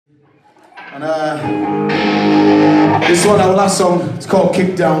And this one, our last song, it's called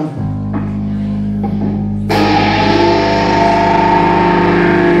Kickdown.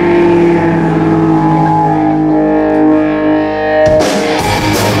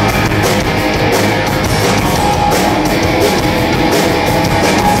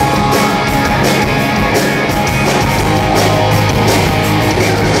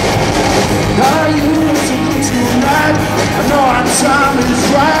 Time is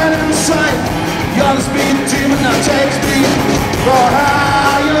right in sight. You're the speed demon that takes me for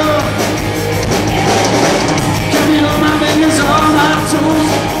higher. Give me all my fingers, all my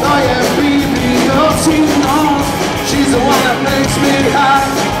tools. Oh yeah, baby, your team knows. She's the one that makes me high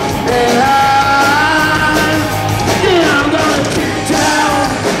and high. Yeah, I'm gonna kick down.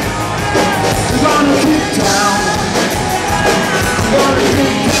 I'm gonna kick down. I'm gonna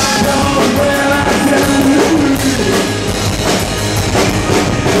kick down where I can.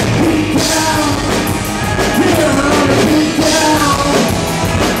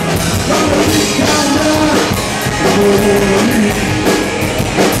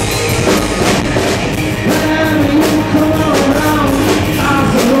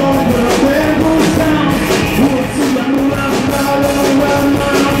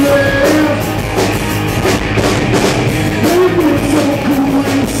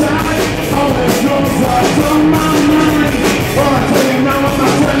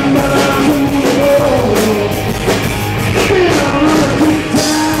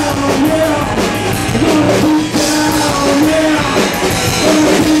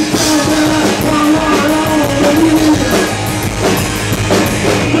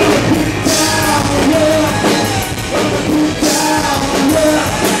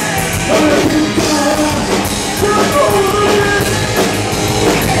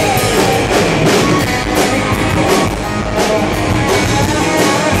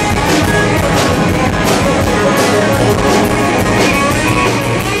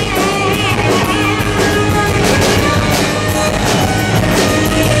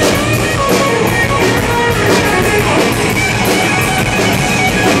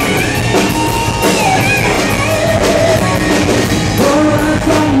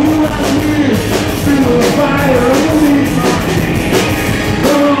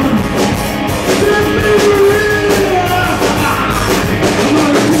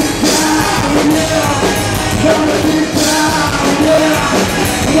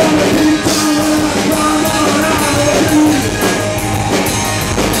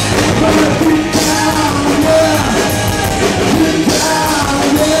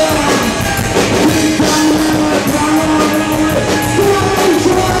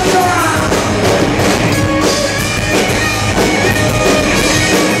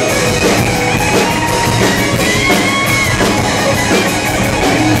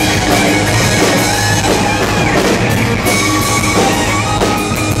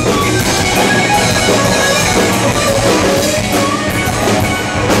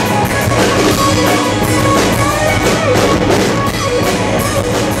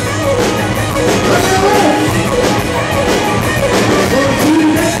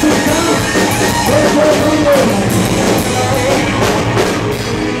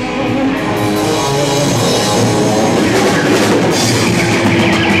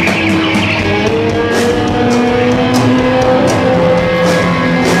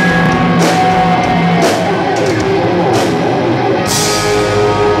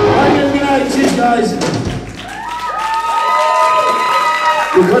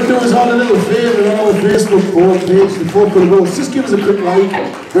 We could do us all a little favour on our Facebook page before we go. Just give us a quick like.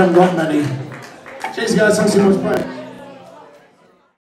 We haven't got many. Cheers guys, thanks so much, bye.